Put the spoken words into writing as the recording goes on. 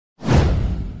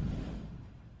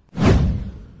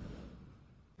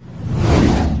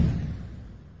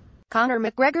Conor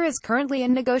McGregor is currently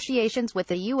in negotiations with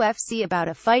the UFC about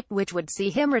a fight which would see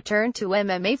him return to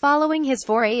MMA following his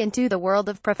foray into the world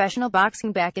of professional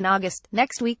boxing back in August.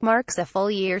 Next week marks a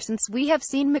full year since we have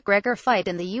seen McGregor fight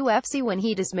in the UFC when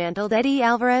he dismantled Eddie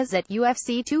Alvarez at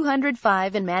UFC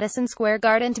 205 in Madison Square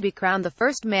Garden to be crowned the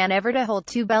first man ever to hold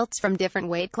two belts from different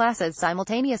weight classes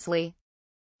simultaneously.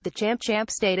 The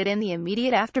champ stated in the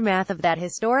immediate aftermath of that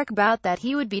historic bout that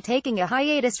he would be taking a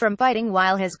hiatus from fighting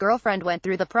while his girlfriend went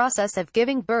through the process of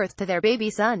giving birth to their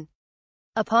baby son.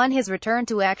 Upon his return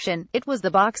to action, it was the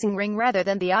boxing ring rather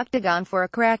than the octagon for a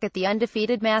crack at the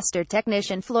undefeated master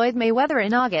technician Floyd Mayweather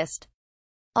in August.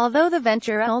 Although the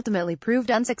venture ultimately proved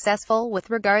unsuccessful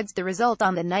with regards to result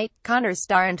on the night, Conor's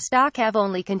star and stock have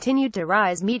only continued to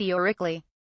rise meteorically.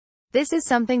 This is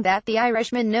something that the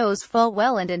Irishman knows full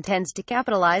well and intends to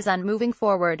capitalize on moving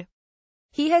forward.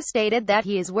 He has stated that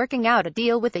he is working out a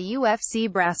deal with the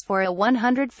UFC brass for a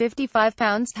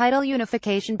 155-pound title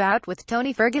unification bout with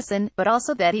Tony Ferguson, but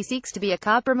also that he seeks to be a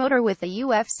co-promoter with the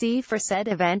UFC for said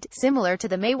event, similar to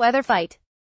the Mayweather fight.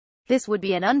 This would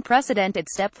be an unprecedented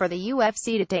step for the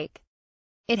UFC to take.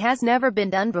 It has never been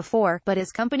done before, but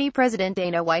his company president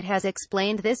Dana White has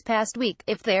explained this past week,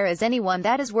 if there is anyone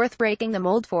that is worth breaking the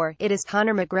mold for, it is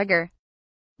Conor McGregor.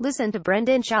 Listen to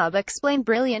Brendan Schaub explain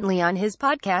brilliantly on his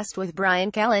podcast with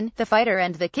Brian Callen, The Fighter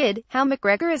and the Kid, how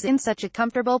McGregor is in such a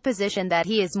comfortable position that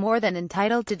he is more than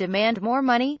entitled to demand more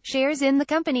money, shares in the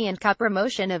company and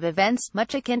co-promotion of events,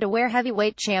 much akin to where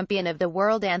heavyweight champion of the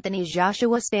world Anthony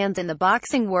Joshua stands in the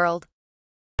boxing world.